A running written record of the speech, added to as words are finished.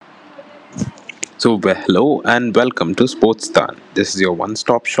Hello and welcome to Sports Stan. This is your one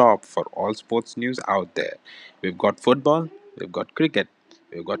stop shop for all sports news out there. We've got football, we've got cricket,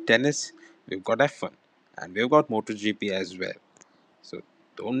 we've got tennis, we've got F1, and we've got MotoGP as well. So,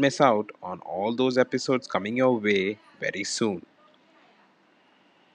 don't miss out on all those episodes coming your way very soon.